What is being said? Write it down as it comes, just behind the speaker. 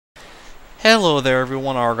Hello there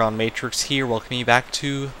everyone, ArgonMatrix here, welcoming you back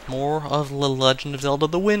to more of The Legend of Zelda: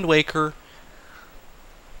 The Wind Waker.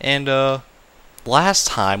 And, last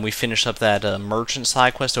time we finished up that merchant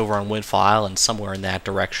side quest over on Windfall Island, somewhere in that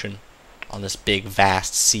direction, on this big,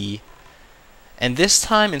 vast sea. And this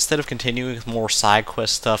time, instead of continuing with more side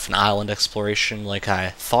quest stuff and island exploration like I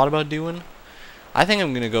thought about doing, I think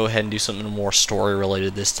I'm going to go ahead and do something more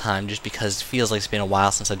story-related this time, just because it feels like it's been a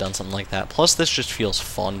while since I've done something like that. Plus, this just feels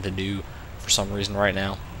fun to do for some reason right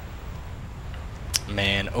now.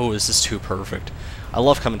 Man, oh, this is too perfect. I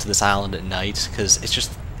love coming to this island at night, because it's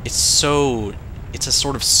a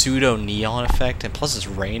sort of pseudo-neon effect, and plus it's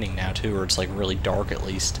raining now, too, or it's, like, really dark at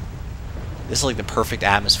least. This is, like, the perfect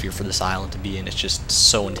atmosphere for this island to be in. It's just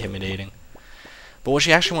so intimidating. But what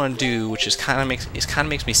you actually want to do, which is kind of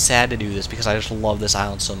makes me sad to do this because I just love this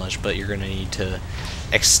island so much, but you're gonna need to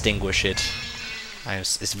extinguish it.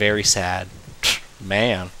 It's very sad.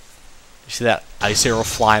 Man, you see that ice arrow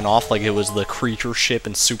flying off like it was the creature ship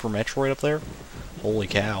in Super Metroid up there? Holy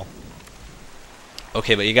cow!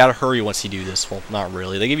 Okay, but you gotta hurry once you do this. Well, not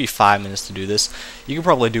really. They give you 5 minutes to do this. You can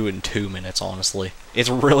probably do it in 2 minutes, honestly. It's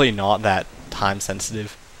really not that time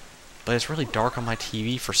sensitive. But it's really dark on my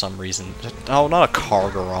TV for some reason. Oh, not a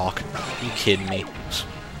cargo rock. Are you kidding me?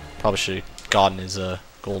 Probably should have gotten his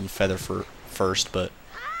golden feather first, but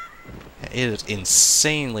it is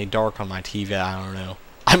insanely dark on my TV. I don't know.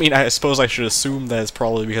 I mean, I suppose I should assume that it's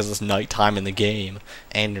probably because it's nighttime in the game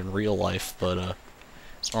and in real life, but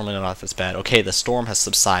it's normally not this bad. Okay, the storm has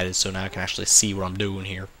subsided, so now I can actually see what I'm doing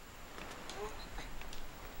here.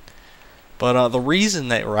 But the reason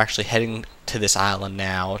that we're actually heading to this island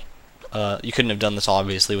now, you couldn't have done this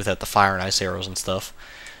obviously without the fire and ice arrows and stuff.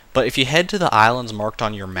 But if you head to the islands marked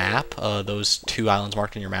on your map, those 2 islands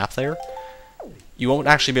marked on your map there, you won't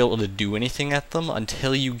actually be able to do anything at them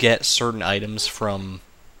until you get certain items from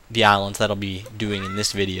the islands that I'll be doing in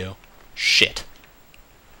this video. Shit.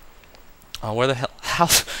 Where the hell?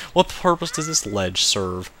 What purpose does this ledge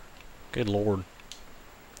serve? Good lord.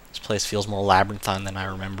 This place feels more labyrinthine than I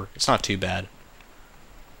remember. It's not too bad.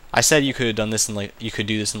 I said you could have done this in you could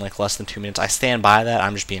do this in less than 2 minutes. I stand by that.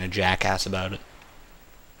 I'm just being a jackass about it.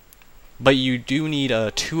 But you do need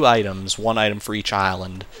 2 items, 1 item for each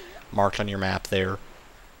island, marked on your map there.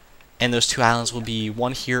 And those 2 islands will be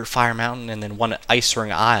one here at Fire Mountain and then one at Ice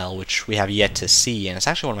Ring Isle, which we have yet to see. And it's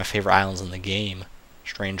actually one of my favorite islands in the game,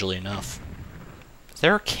 strangely enough. Is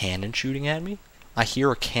there a cannon shooting at me? I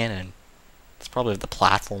hear a cannon. It's probably the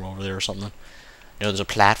platform over there or something. No, there's a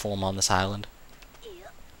platform on this island.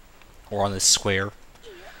 Or on this square.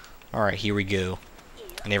 Alright, here we go.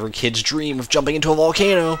 And every kid's dream of jumping into a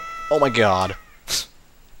volcano. Oh my god.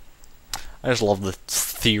 I just love the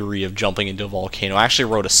theory of jumping into a volcano. I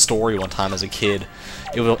actually wrote a story one time as a kid.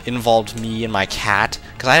 It involved me and my cat.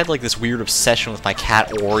 Because I had like this weird obsession with my cat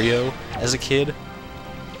Oreo as a kid.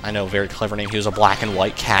 I know, very clever name. He was a black and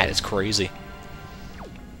white cat. It's crazy.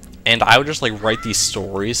 And I would just, like, write these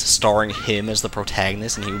stories starring him as the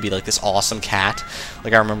protagonist, and he would be, like, this awesome cat.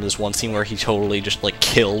 Like, I remember this one scene where he totally just, like,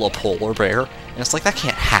 killed a polar bear. And it's like, that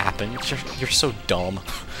can't happen. You're so dumb.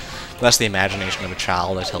 That's the imagination of a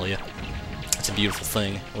child, I tell you. It's a beautiful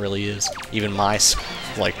thing. It really is. Even my,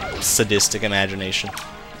 like, sadistic imagination.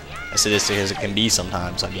 As sadistic as it can be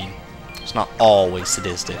sometimes, I mean. It's not always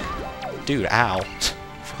sadistic. Dude, ow.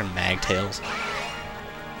 Frickin' Magtails.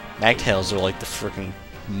 Magtails are, like, the frickin'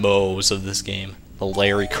 Moes of this game. The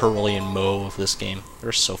Larry, Curly, and Moe of this game.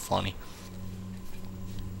 They're so funny.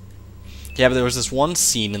 Yeah, but there was this one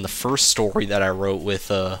scene in the first story that I wrote with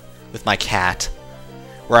my cat,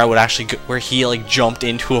 where I would actually where he like jumped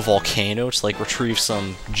into a volcano to like retrieve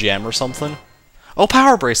some gem or something. Oh,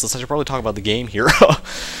 power bracelets! I should probably talk about the game here.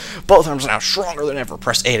 Both arms are now stronger than ever.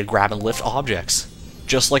 Press A to grab and lift objects,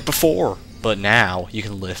 just like before. But now you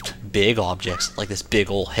can lift big objects, like this big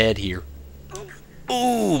old head here.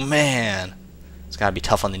 Ooh, man. It's gotta be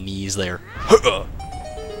tough on the knees there.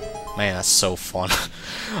 Man, that's so fun.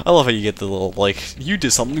 I love how you get the little, like, you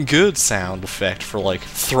did something good sound effect for, like,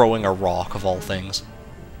 throwing a rock of all things.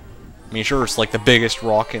 I mean, sure, it's like the biggest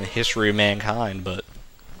rock in the history of mankind, but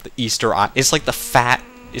the it's like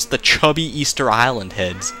it's the chubby Easter Island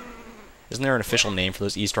heads. Isn't there an official name for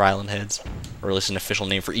those Easter Island heads? Or at least an official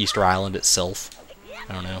name for Easter Island itself?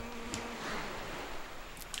 I don't know.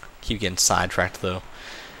 Keep getting sidetracked though.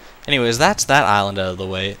 Anyways, that's that island out of the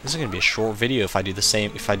way. This is gonna be a short video if I do the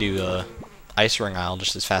same. If I do Ice Ring Isle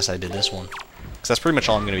just as fast as I did this one, because that's pretty much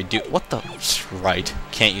all I'm gonna be doing. What the? Right?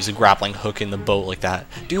 Can't use a grappling hook in the boat like that,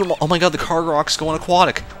 dude. Oh my god, the cargo rock's going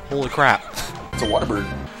aquatic. Holy crap! It's a water bird.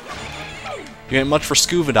 You ain't much for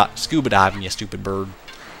scuba diving, you stupid bird.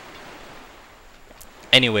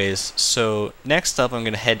 Anyways, so next up I'm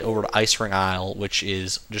going to head over to Ice Ring Isle, which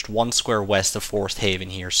is just 1 square west of Forest Haven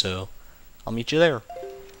here, so I'll meet you there.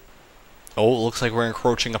 Oh, it looks like we're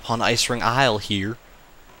encroaching upon Ice Ring Isle here.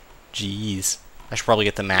 Jeez. I should probably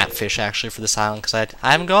get the map fish actually for this island, because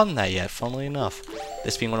I haven't gotten that yet, funnily enough.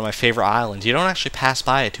 This being one of my favorite islands. You don't actually pass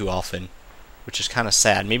by it too often, which is kind of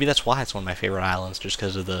sad. Maybe that's why it's one of my favorite islands, just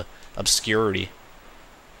because of the obscurity.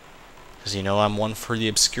 Because, you know, I'm one for the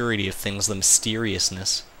obscurity of things, the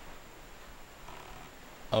mysteriousness.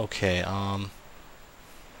 Okay, oh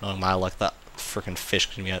my luck, that freaking fish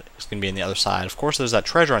is going to be on the other side. Of course, there's that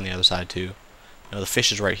treasure on the other side, too. No, the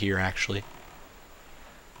fish is right here, actually.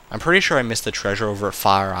 I'm pretty sure I missed the treasure over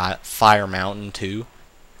at Fire Mountain, too.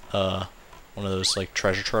 One of those, like,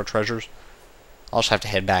 treasure chart treasures. I'll just have to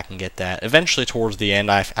head back and get that. Eventually, towards the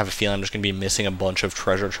end, I have a feeling I'm just going to be missing a bunch of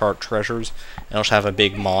treasure chart treasures. And I'll just have a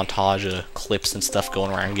big montage of clips and stuff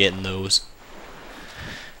going around getting those.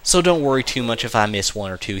 So don't worry too much if I miss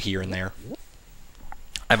one or two here and there.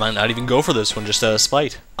 I might not even go for this one just out of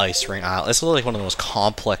spite. Ice Ring Isle. It's like one of the most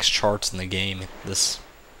complex charts in the game, this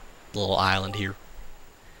little island here.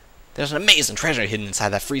 There's an amazing treasure hidden inside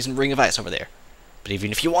that freezing ring of ice over there. But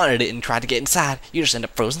even if you wanted it and tried to get inside, you just end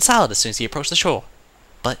up frozen solid as soon as you approach the shore.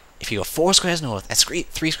 But if you go 4 squares north and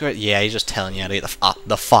 3 squares... Yeah, he's just telling you how to get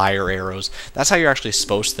the fire arrows. That's how you're actually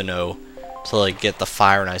supposed to know to, like, get the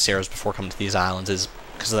fire and ice arrows before coming to these islands, is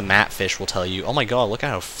because the map fish will tell you, oh my god, look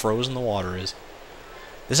at how frozen the water is.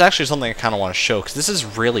 This is actually something I kind of want to show, because this is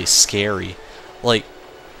really scary. Like,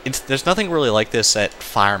 there's nothing really like this at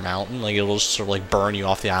Fire Mountain. Like, it'll just sort of, like, burn you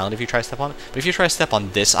off the island if you try to step on it. But if you try to step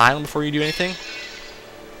on this island before you do anything...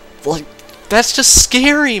 Like, that's just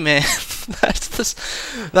scary, man.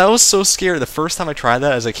 That was so scary. The first time I tried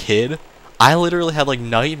that as a kid, I literally had, like,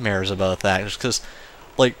 nightmares about that. Just because,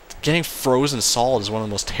 like, getting frozen solid is one of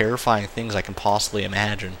the most terrifying things I can possibly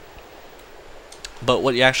imagine. But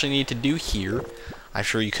what you actually need to do here, I'm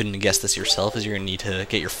sure you couldn't have guessed this yourself, is you're going to need to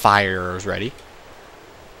get your fire arrows ready.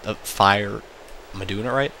 Am I doing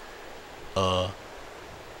it right? Oh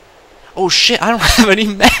shit, I don't have any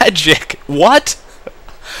magic! What?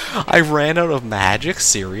 I ran out of magic?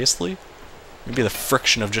 Seriously? Maybe the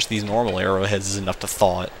friction of just these normal arrowheads is enough to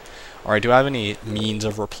thaw it. Alright, do I have any means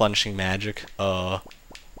of replenishing magic? I'm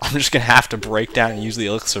just gonna have to break down and use the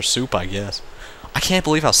elixir soup, I guess. I can't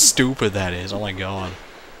believe how stupid that is. Oh my god.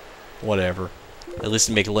 Whatever. At least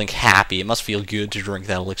to make Link happy. It must feel good to drink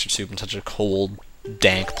that elixir soup in such a cold,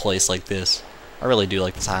 dank place like this. I really do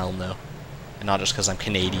like this island, though. And not just because I'm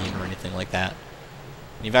Canadian or anything like that.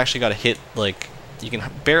 And you've actually got to hit, like... You can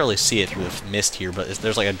barely see it through the mist here, but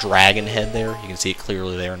there's like a dragon head there. You can see it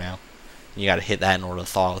clearly there now. And you got to hit that in order to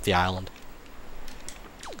thaw out the island.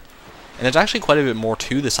 And there's actually quite a bit more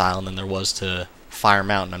to this island than there was to Fire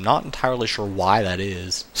Mountain. I'm not entirely sure why that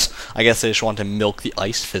is. I guess they just want to milk the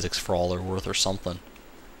ice physics for all they're worth or something.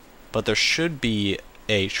 But there should be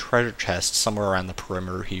a treasure chest somewhere around the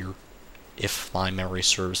perimeter here, if my memory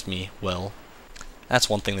serves me well. That's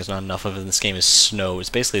one thing there's not enough of in this game is snow.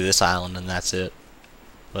 It's basically this island and that's it.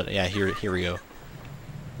 But yeah, here we go.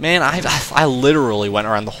 Man, I literally went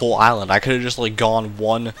around the whole island. I could have just like gone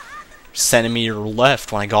 1 centimeter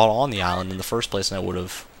left when I got on the island in the first place, and I would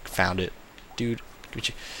have found it. Dude, could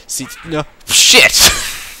you see? No, shit.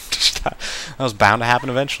 That was bound to happen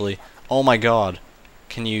eventually. Oh my god,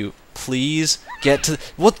 can you please get to?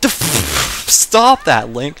 What the? Stop that,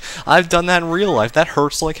 Link! I've done that in real life. That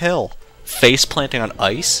hurts like hell. Face planting on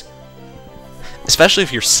ice. Especially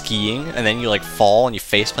if you're skiing and then you like fall and you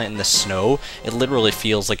faceplant in the snow, it literally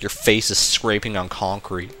feels like your face is scraping on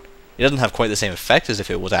concrete. It doesn't have quite the same effect as if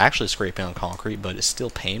it was actually scraping on concrete, but it's still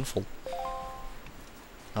painful.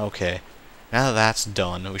 Okay, now that that's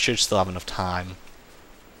done, we should still have enough time.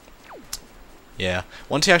 Yeah,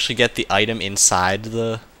 once you actually get the item inside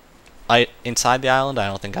the island, I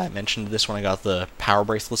don't think I mentioned this when I got the power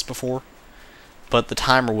bracelets before. But the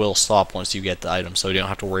timer will stop once you get the item, so you don't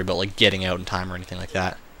have to worry about like getting out in time or anything like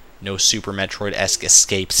that. No Super Metroid-esque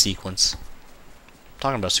escape sequence. I'm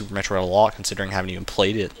talking about Super Metroid a lot, considering I haven't even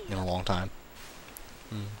played it in a long time.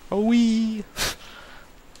 Oh wee!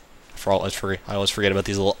 I always forget about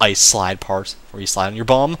these little ice slide parts where you slide on your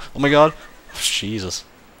bum. Oh my god! Jesus.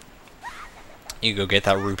 You can go get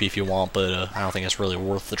that rupee if you want, but I don't think it's really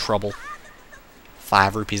worth the trouble.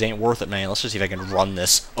 5 rupees ain't worth it, man. Let's just see if I can run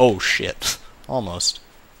this. Oh shit. Almost.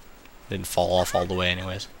 Didn't fall off all the way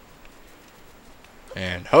anyways.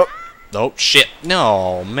 And, oh shit.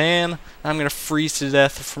 No, man. I'm gonna freeze to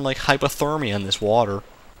death from, like, hypothermia in this water.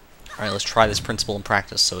 Alright, let's try this principle in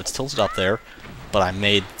practice. So it's tilted up there, but I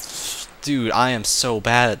made... Dude, I am so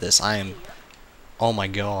bad at this. Oh my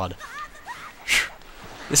god.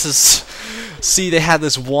 This is... See, they had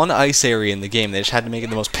this one ice area in the game. They just had to make it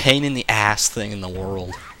the most pain-in-the-ass thing in the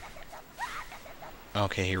world.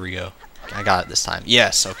 Okay, here we go. I got it this time.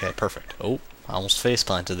 Yes, okay, perfect. Oh, I almost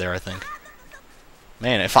face-planted there, I think.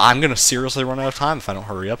 Man, I'm gonna seriously run out of time if I don't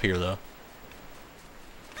hurry up here, though.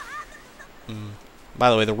 By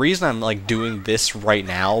the way, the reason I'm like doing this right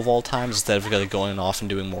now of all times instead of like, going off and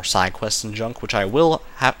doing more side quests and junk, which I will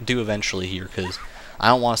do eventually here, because I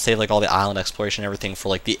don't want to save like all the island exploration and everything for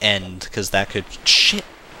like the end, because that could... Shit!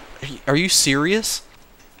 Are you serious?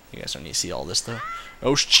 You guys don't need to see all this, though.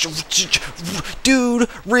 Oh, dude,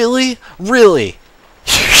 really? Really?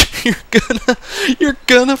 You're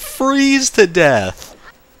gonna freeze to death.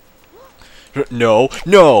 No,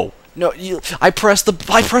 no, no! I pressed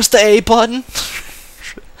the A button.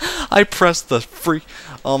 I pressed the free.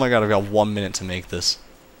 Oh my god! I've got 1 minute to make this.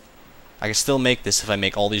 I can still make this if I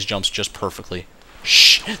make all these jumps just perfectly.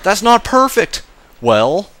 Shh! That's not perfect.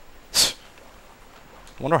 Well.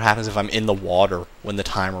 I wonder what happens if I'm in the water when the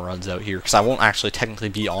timer runs out here, because I won't actually technically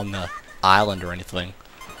be on the island or anything.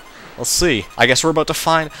 Let's see. I guess we're about to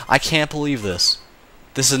find... I can't believe this.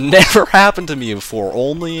 This has never happened to me before,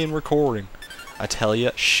 only in recording. I tell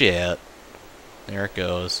ya, shit. There it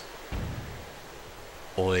goes.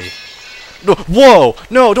 Oi. No, whoa!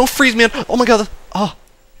 No, don't freeze me! Oh my god! Oh!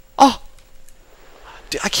 Oh!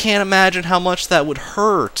 I can't imagine how much that would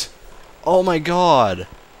hurt. Oh my god.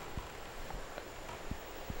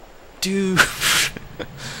 Dude,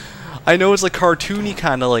 I know it's like cartoony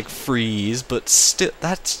kind of like freeze, but still,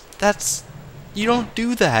 that's, you don't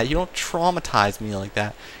do that. You don't traumatize me like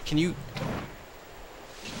that. Can you?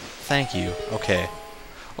 Thank you. Okay,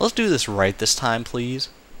 let's do this right this time, please.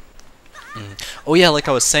 Oh yeah, like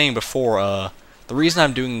I was saying before, the reason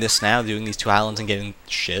I'm doing this now, doing these two islands and getting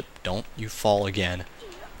shit. Don't you fall again?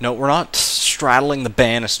 No, we're not straddling the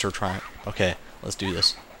banister. Okay, let's do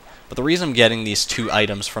this. But the reason I'm getting these two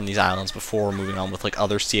items from these islands before moving on with like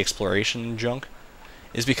other sea exploration and junk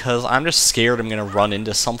is because I'm just scared I'm going to run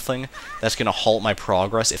into something that's going to halt my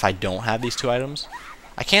progress if I don't have these two items.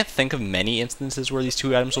 I can't think of many instances where these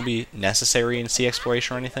two items will be necessary in sea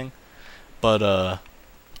exploration or anything, but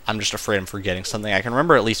I'm just afraid I'm forgetting something. I can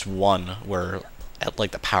remember at least one where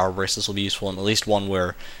like the power bracelets will be useful, and at least one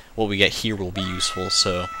where what we get here will be useful,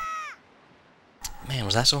 so... Man,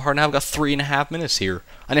 was that so hard? Now I've got 3.5 minutes here.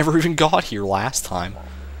 I never even got here last time.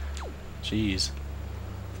 Jeez.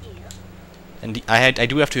 And I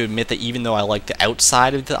do have to admit that even though I like the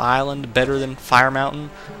outside of the island better than Fire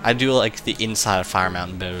Mountain, I do like the inside of Fire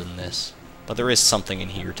Mountain better than this. But there is something in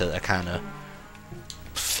here that kind of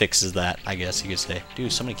fixes that, I guess you could say.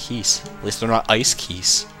 Dude, so many keys. At least they're not ice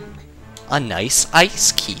keys. A nice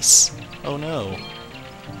ice keys. Oh no.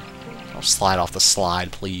 Don't slide off the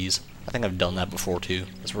slide, please. I think I've done that before too.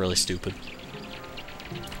 It's really stupid.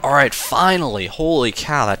 Alright, finally! Holy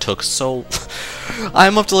cow, that took so...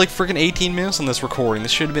 I'm up to like freaking 18 minutes on this recording.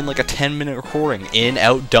 This should have been like a 10-minute recording. In,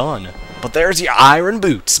 out, done. But there's your iron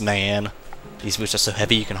boots, man. These boots are so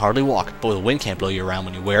heavy you can hardly walk. Boy, the wind can't blow you around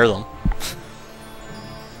when you wear them.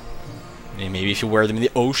 Maybe if you wear them in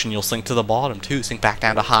the ocean, you'll sink to the bottom too. Sink back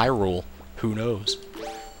down to Hyrule. Who knows?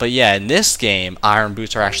 But yeah, in this game, iron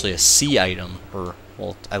boots are actually a sea item. Or...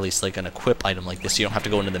 well, at least like an equip item like this. You don't have to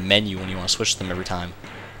go into the menu when you want to switch them every time.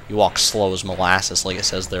 You walk slow as molasses, like it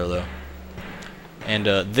says there, though. And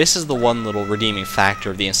this is the one little redeeming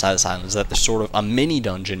factor of the Inside this Island, is that there's sort of a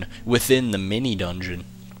mini-dungeon within the mini-dungeon,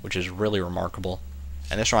 which is really remarkable.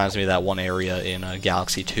 And this reminds me of that one area in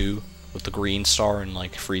Galaxy 2 with the green star and,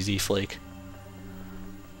 like, Freezy Flake.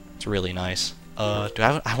 It's really nice.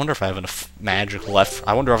 I wonder if I have enough magic left.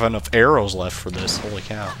 I wonder if I have enough arrows left for this. Holy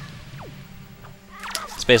cow.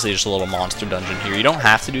 It's basically just a little monster dungeon here. You don't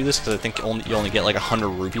have to do this because I think you only get like 100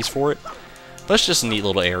 rupees for it. But it's just a neat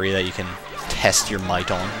little area that you can test your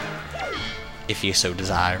might on, if you so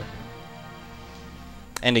desire.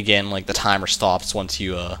 And again, like the timer stops once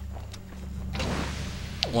you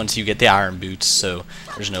get the iron boots, so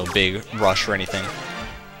there's no big rush or anything.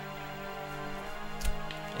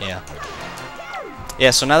 Yeah. Yeah,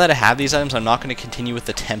 so now that I have these items, I'm not going to continue with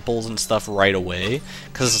the temples and stuff right away,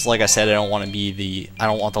 because like I said, I don't want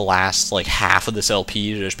the last like half of this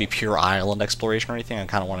LP to just be pure island exploration or anything. I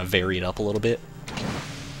kind of want to vary it up a little bit.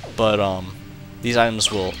 But these items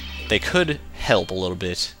they could help a little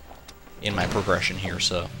bit in my progression here,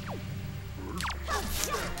 so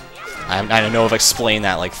I know I've explained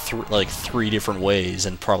that like three different ways,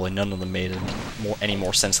 and probably none of them made any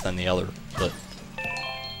more sense than the other, but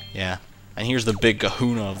yeah. And here's the big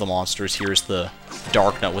kahuna of the monsters. Here's the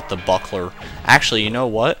Dark Nut with the buckler. Actually, you know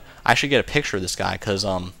what? I should get a picture of this guy, because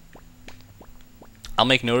I'll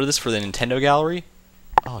make note of this for the Nintendo gallery.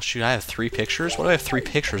 Oh, shoot, I have 3 pictures? What do I have 3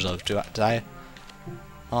 pictures of? Did I...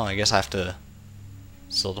 Oh, I guess I have to...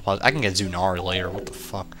 Still deposit... I can get Zunari later, what the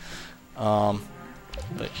fuck.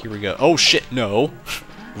 But here we go. Oh, shit, no!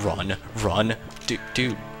 Run, run.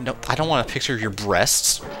 Dude, no, I don't want a picture of your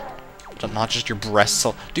breasts. Not just your breasts.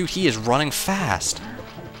 Dude, he is running fast.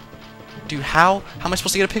 Dude, how am I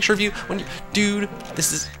supposed to get a picture of you when you... Dude,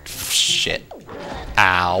 this is... Shit.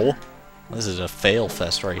 Ow. This is a fail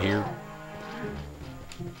fest right here.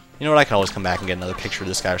 You know what, I can always come back and get another picture of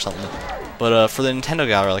this guy or something. But for the Nintendo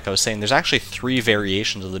Gallery, like I was saying, there's actually 3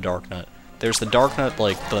 variations of the Dark Nut. There's the Dark Nut,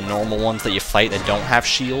 like the normal ones that you fight that don't have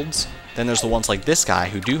shields. Then there's the ones like this guy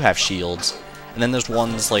who do have shields. And then there's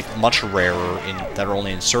ones like much rarer that are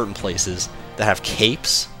only in certain places that have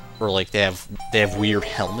capes, or like they have weird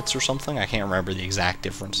helmets or something. I can't remember the exact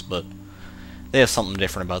difference, but they have something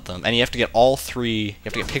different about them. And you have to get all 3. You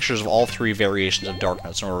have to get pictures of all 3 variations of Dark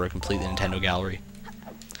Nuts in order to complete the Nintendo Gallery.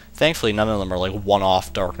 Thankfully, none of them are like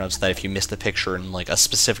one-off Dark Nuts that if you miss the picture in like a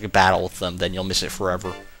specific battle with them, then you'll miss it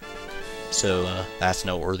forever. So that's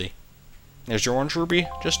noteworthy. There's your orange rupee,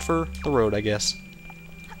 just for the road, I guess.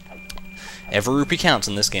 Every rupee counts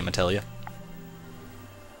in this game, I tell you.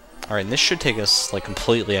 Alright, and this should take us like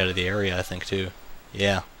completely out of the area, I think, too.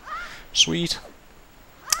 Yeah. Sweet.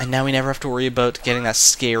 And now we never have to worry about getting that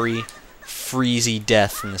scary, freezy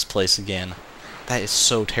death in this place again. That is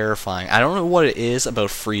so terrifying. I don't know what it is about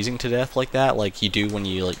freezing to death like that, like you do when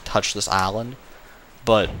you like touch this island,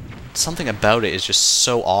 but something about it is just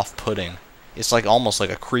so off-putting. It's like almost like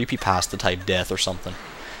a creepypasta type death or something.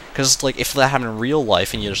 Because like if that happened in real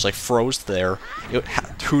life and you just like froze there,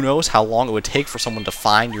 who knows how long it would take for someone to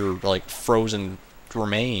find your like frozen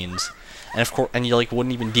remains, and of course, and you like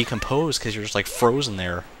wouldn't even decompose because you're just like frozen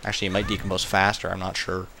there. Actually, it might decompose faster. I'm not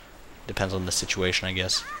sure. Depends on the situation, I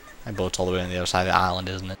guess. My boat's all the way on the other side of the island,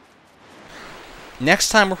 isn't it? Next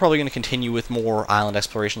time we're probably going to continue with more island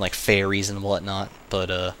exploration, like fairies and whatnot,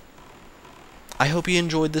 but I hope you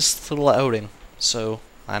enjoyed this little outing. So,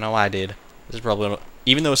 I know I did. This is probably,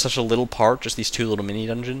 even though it's such a little part, just these 2 little mini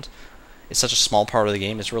dungeons, it's such a small part of the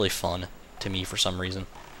game, it's really fun to me for some reason.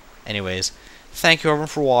 Anyways, thank you everyone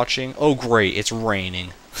for watching. Oh great, it's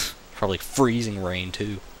raining. Probably freezing rain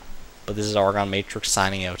too. But this is ArgonMatrix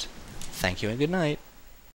signing out. Thank you and good night.